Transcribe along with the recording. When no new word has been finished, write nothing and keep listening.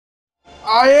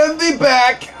I am the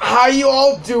back. How you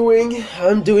all doing?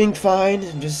 I'm doing fine.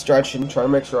 I'm just stretching, trying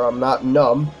to make sure I'm not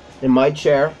numb in my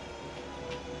chair.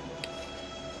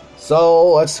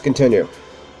 So, let's continue.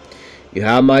 You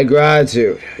have my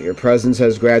gratitude. Your presence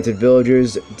has granted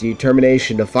villagers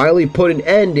determination to finally put an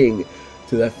ending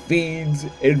to the Fiend's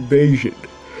invasion.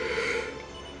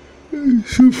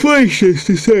 Suffice it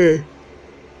to say,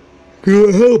 you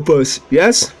will help us,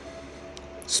 yes?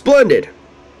 Splendid!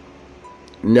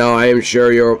 Now I am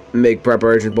sure you'll make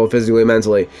preparations both physically and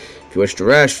mentally. If you wish to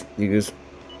rest, you can...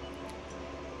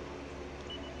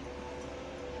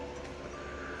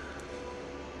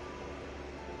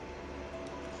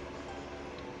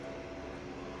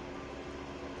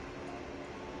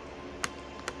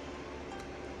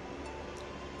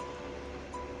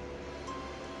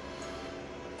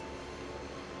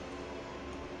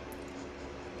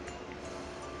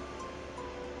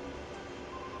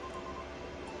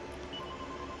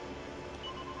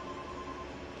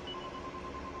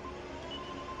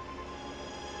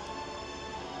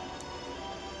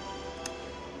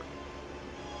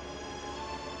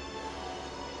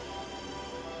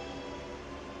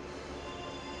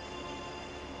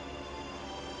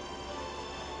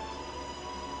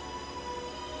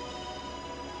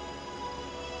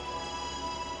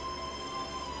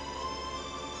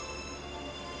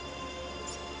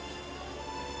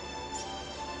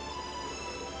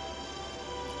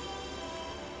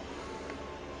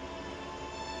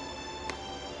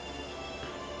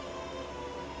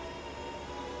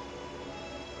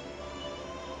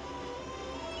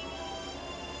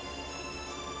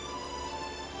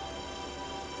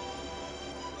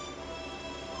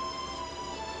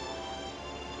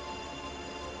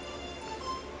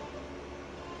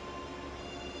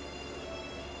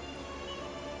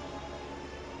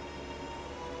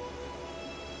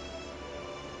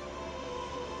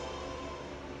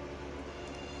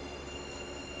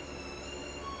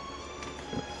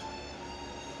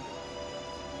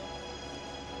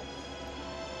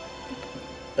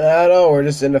 I don't know, we're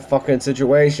just in a fucking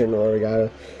situation where we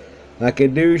gotta... I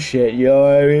can do shit, you know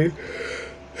what I mean?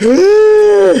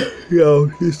 Yo,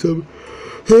 here's some...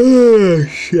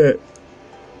 shit.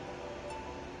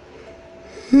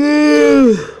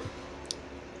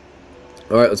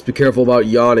 Alright, let's be careful about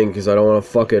yawning, because I don't want to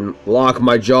fucking lock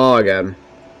my jaw again.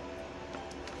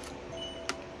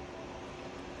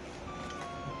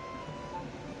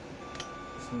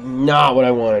 It's not what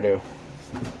I want to do.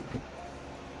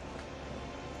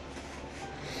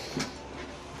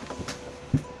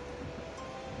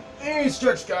 Hey,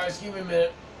 stretch, guys. Give me a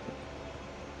minute.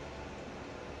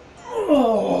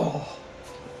 Oh.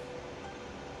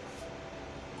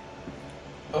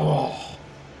 Oh.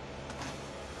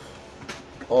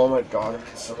 Oh my god, I'm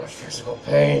in so much physical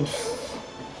pain.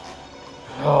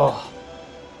 Oh.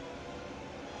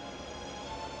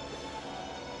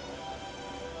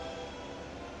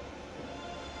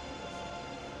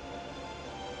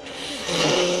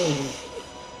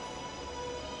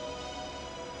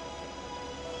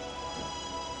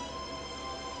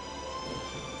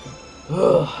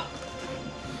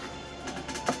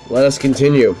 Let us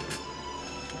continue.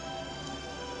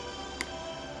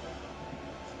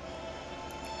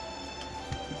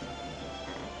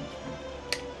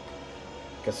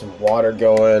 Get some water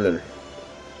going and...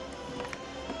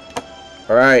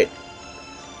 Alright.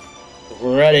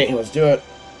 We're ready. Let's do it.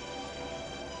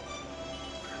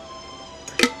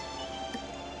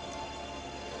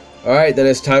 Alright, then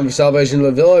it's time for salvation of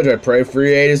the village. I pray for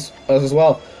your aid us as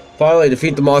well. Finally,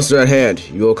 defeat the monster at hand.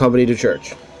 You will accompany to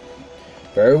church.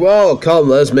 Very well. Come,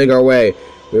 let us make our way.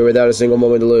 We are without a single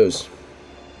moment to lose.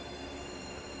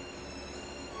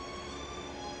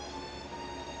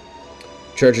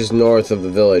 Church is north of the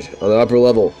village, on the upper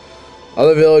level.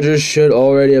 Other villagers should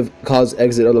already have caused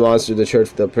exit of the monster to the church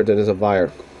with the pretense of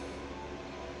fire.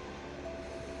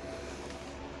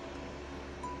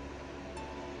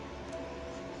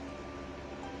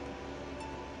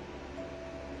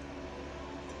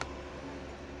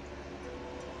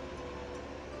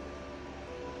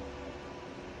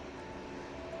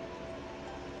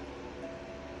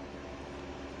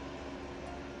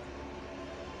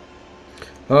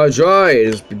 Alright,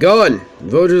 it's begun.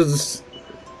 Villagers...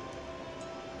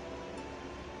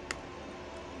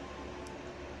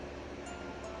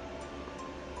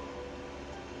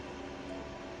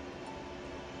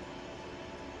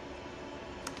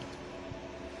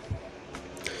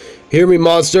 Hear me,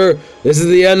 monster. This is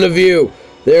the end of you.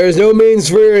 There is no means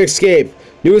for your escape.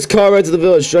 Newest comrades of the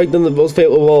village, strike them the most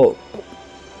fatal of all.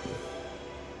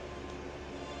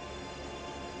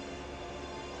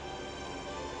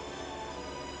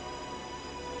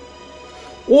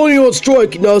 Only on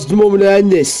strike. Now's the moment to end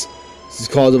this. This is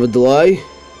cause of a delay.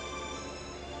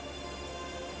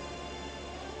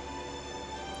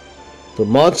 The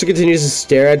monster continues to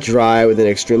stare at Dry with an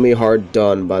extremely hard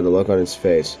done by the look on its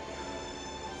face.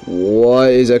 What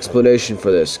is explanation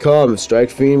for this? Come, strike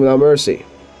fiend without mercy.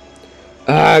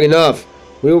 Ah, enough.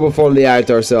 We will perform the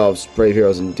act ourselves. Brave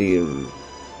heroes indeed.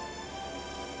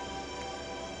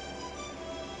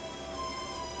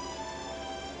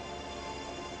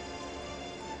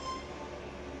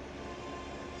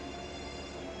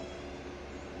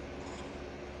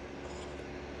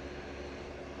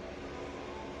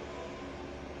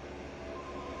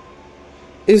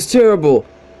 It's terrible.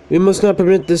 We must not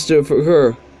permit this to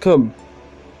occur. Come.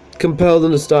 Compel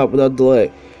them to stop without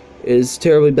delay. It is a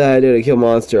terribly bad idea to kill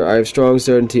monster. I have strong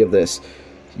certainty of this.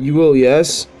 You will,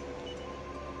 yes?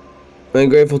 I am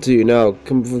grateful to you. Now,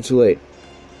 come before too late.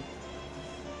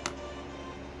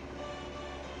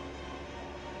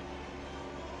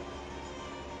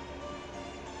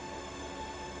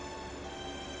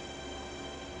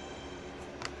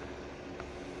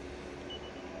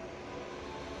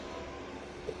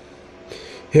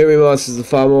 Hear me, monsters, the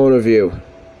final moment of you.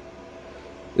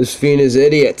 This fiend is an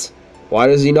idiot. Why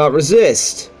does he not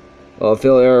resist? Well,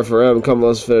 fail error for him. Come,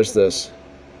 let's finish this.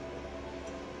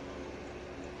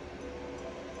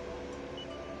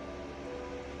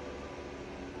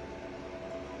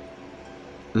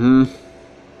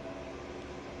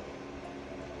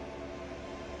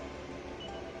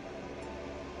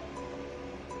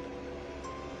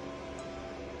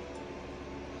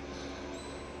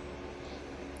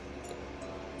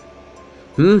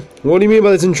 What do you mean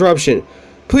by this interruption?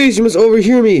 Please, you must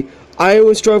overhear me. I am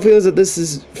with strong feelings that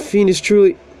fiend is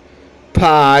truly...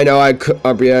 I know I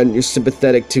comprehend. You're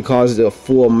sympathetic to causes a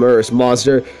fool immerse,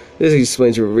 monster. This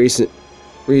explains your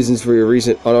reasons for your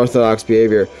recent unorthodox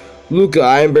behavior. Luca,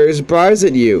 I am very surprised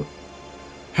at you.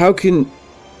 How can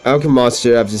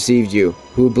monster have deceived you?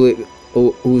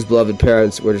 Whose beloved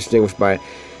parents were distinguished by...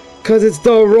 Cause it's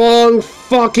the wrong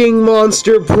fucking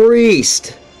monster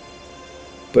priest.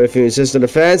 But if you insist on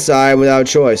defense, I am without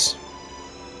choice.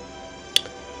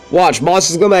 Watch,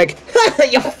 monster's gonna make...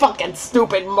 You fucking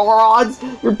stupid morons!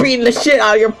 You're beating the shit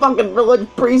out of your fucking village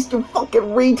priest, you fucking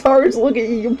retards! Look at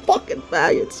you, you fucking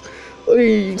faggots! Look at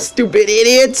you stupid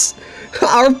idiots!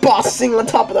 Our boss is sitting on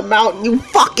top of the mountain, you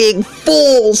fucking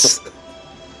fools!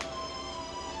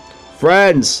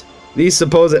 Friends, these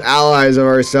supposed allies of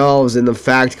ourselves in the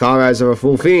fact comrades of a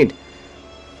fool fiend.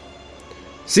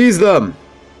 Seize them!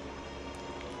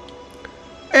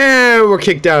 And we're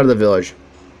kicked out of the village.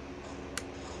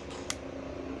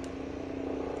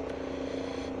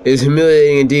 It is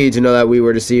humiliating indeed to know that we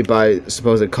were deceived by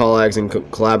supposed colleagues and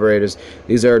collaborators.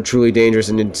 These are truly dangerous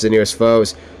and insidious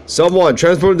foes. Someone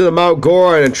transport them to the Mount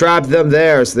Goron and trap them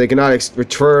there so they cannot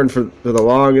return for the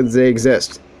long as they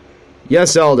exist.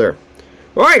 Yes, Elder.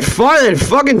 Alright, fine then.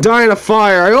 Fucking die in a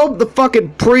fire. I hope the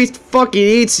fucking priest fucking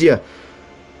eats you.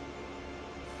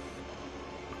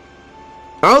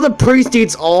 I hope the priest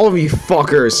eats all of you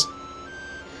fuckers.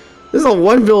 This is the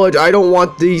one village I don't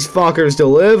want these fuckers to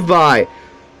live by.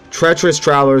 Treacherous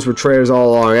travelers were traitors all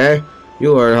along, eh?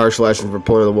 You'll learn a harsh lesson for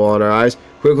pointing the wall in our eyes.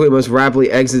 Quickly, we must rapidly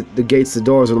exit the gates, the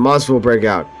doors, or the monster will break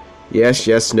out. Yes,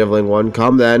 yes, sniveling one.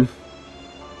 Come then.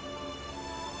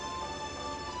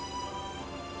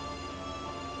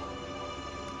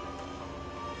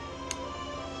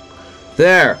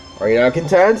 There. Are you not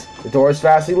content? The door is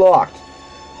fastly locked.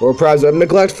 Or perhaps I'm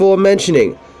neglectful of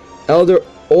mentioning. Elder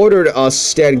ordered us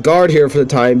stand guard here for the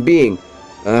time being.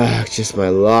 Just my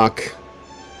luck.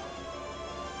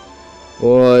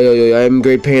 Oh, I am in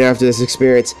great pain after this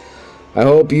experience. I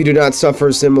hope you do not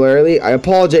suffer similarly. I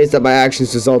apologize that my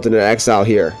actions resulted in exile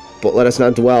here, but let us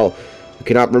not dwell. We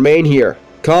cannot remain here.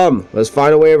 Come, let's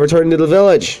find a way of returning to the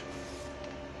village.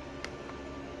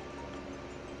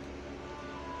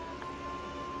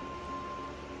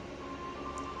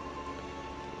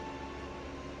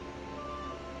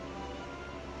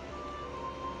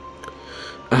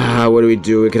 What do we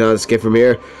do? We cannot escape from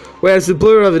here. Wait, it's the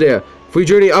blur over there. If we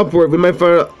journey upward, we might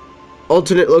find an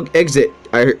alternate exit.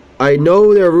 I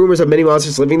know there are rumors of many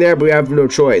monsters living there, but we have no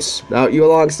choice. Now, you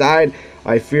alongside,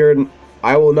 I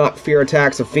will not fear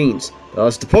attacks of fiends. Now,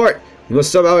 let's depart. We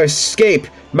must somehow escape,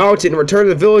 mount it, and return to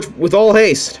the village with all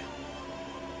haste.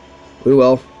 We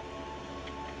will.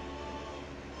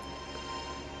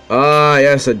 Ah,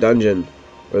 yes, a dungeon.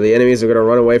 Where the enemies are going to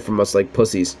run away from us like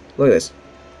pussies. Look at this.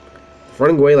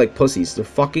 Running away like pussies. They're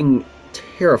fucking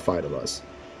terrified of us.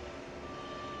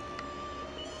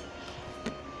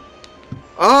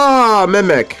 Ah,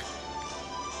 Mimic.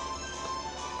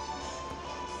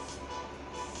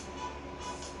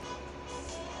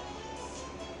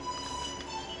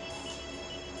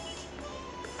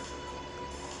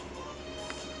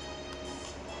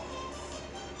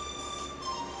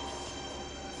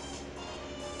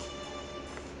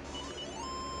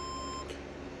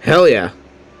 Hell yeah.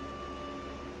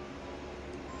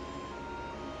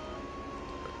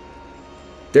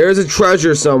 There's a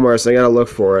treasure somewhere, so I gotta look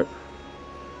for it.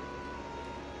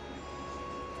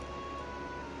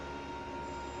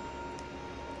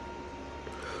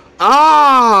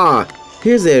 Ah!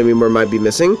 Here's the enemy we might be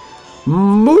missing.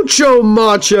 Mucho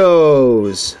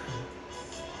Machos!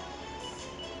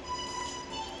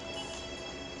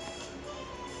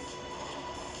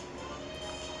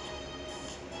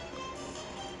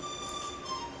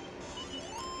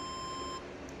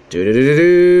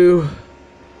 Do-do-do-do-do.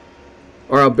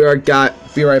 Alright, I'll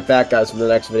be right back, guys, for the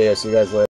next video. See you guys later.